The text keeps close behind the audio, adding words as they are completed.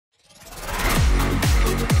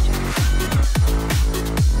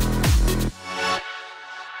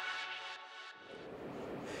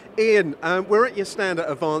Ian, we're at your stand at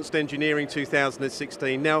Advanced Engineering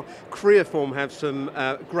 2016. Now, Creaform have some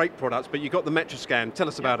great products, but you've got the MetraScan. Tell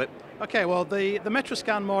us about it. Okay, well, the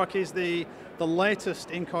MetraScan mark is the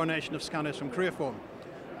latest incarnation of scanners from Creaform.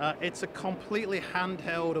 It's a completely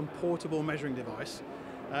handheld and portable measuring device,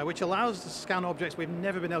 which allows us to scan objects we've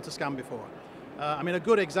never been able to scan before. I mean, a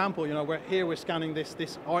good example, we're scanning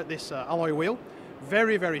this alloy wheel,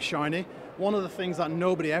 very, very shiny. One of the things that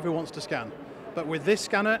nobody ever wants to scan. But with this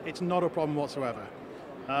scanner, it's not a problem whatsoever.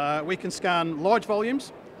 We can scan large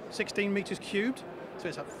volumes, 16 meters cubed, so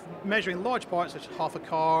it's measuring large parts, such as half a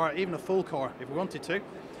car, even a full car if we wanted to.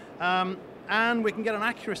 And we can get an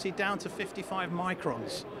accuracy down to 55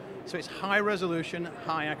 microns. So it's high resolution,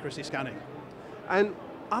 high accuracy scanning. And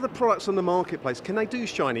other products on the marketplace, can they do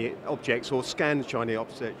shiny objects or scan shiny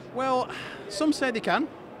objects? Well, some say they can,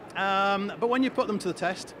 but when you put them to the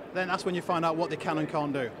test, then that's when you find out what they can and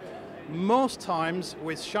can't do. Most times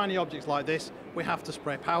with shiny objects like this, we have to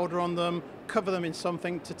spray powder on them, cover them in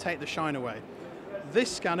something to take the shine away.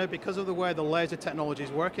 This scanner, because of the way the laser technology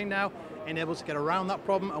is working now, enables us to get around that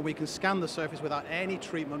problem, and we can scan the surface without any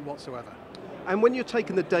treatment whatsoever. And when you're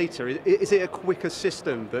taking the data, is it a quicker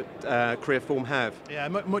system that Creaform have? Yeah,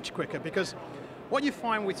 much quicker, because what you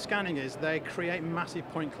find with scanning is they create massive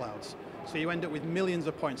point clouds. So you end up with millions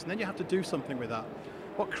of points, and then you have to do something with that.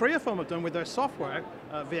 What Creaform have done with their software,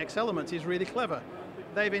 VX Elements, is really clever.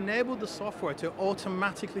 They've enabled the software to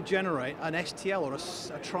automatically generate an STL, or a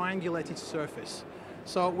triangulated surface.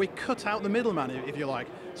 So we cut out the middleman, if you like.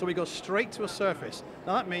 So we go straight to a surface.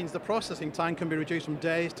 Now that means the processing time can be reduced from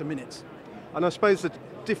days to minutes. And I suppose the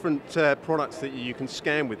different products that you can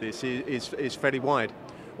scan with this is fairly wide.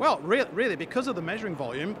 Well, really, because of the measuring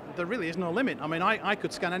volume, there really is no limit. I mean, I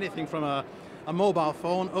could scan anything from a mobile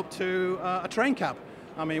phone up to a train cab.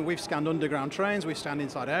 I mean, we've scanned underground trains, we've scanned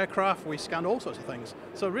inside aircraft, we've scanned all sorts of things.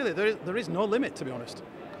 So really, there is no limit, to be honest.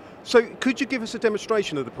 So could you give us a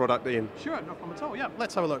demonstration of the product, Ian? Sure, no problem at all, yeah,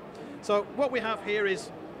 let's have a look. So what we have here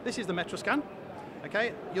this is the MetraScan.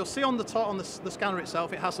 Okay, you'll see on the scanner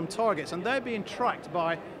itself, it has some targets, and they're being tracked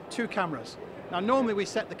by two cameras. Now, normally we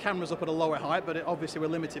set the cameras up at a lower height, but obviously we're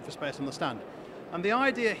limited for space on the stand. And the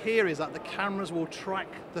idea here is that the cameras will track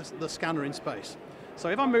the scanner in space. So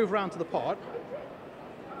if I move around to the part,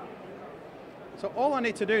 so all I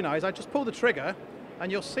need to do now is I just pull the trigger,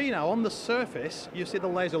 and you'll see now on the surface, you see the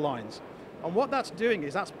laser lines. And what that's doing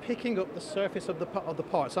is that's picking up the surface of the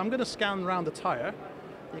part. So I'm going to scan around the tire.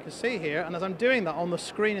 You can see here, and as I'm doing that on the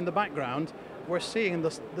screen in the background, we're seeing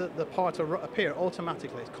the part appear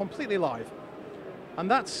automatically. It's completely live. And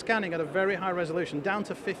that's scanning at a very high resolution, down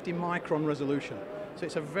to 50 micron resolution. So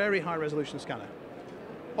it's a very high resolution scanner.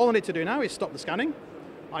 All I need to do now is stop the scanning.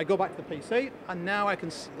 I go back to the PC, and now I can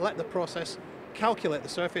let the process calculate the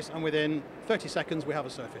surface, and within 30 seconds we have a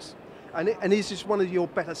surface. And is this one of your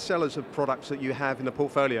better sellers of products that you have in the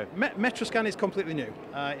portfolio? MetraScan is completely new.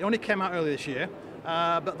 It only came out earlier this year,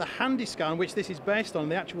 but the HandyScan, which this is based on,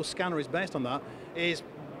 the actual scanner is based on that, is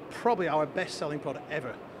probably our best-selling product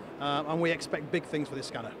ever. And we expect big things for this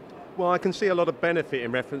scanner. Well, I can see a lot of benefit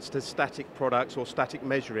in reference to static products or static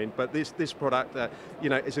measuring, but this product,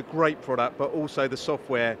 is a great product, but also the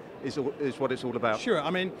software is what it's all about. Sure, I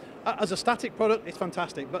mean, as a static product, it's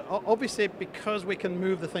fantastic, but obviously because we can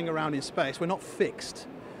move the thing around in space, we're not fixed,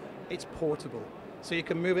 it's portable. So you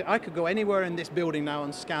can move it, I could go anywhere in this building now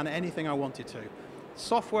and scan anything I wanted to.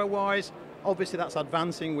 Software-wise, obviously that's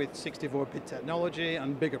advancing with 64-bit technology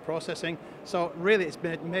and bigger processing, so really it's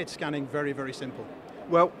made scanning very, very simple.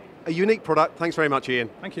 Well, a unique product. Thanks very much, Ian.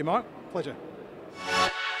 Thank you, Mark. Pleasure.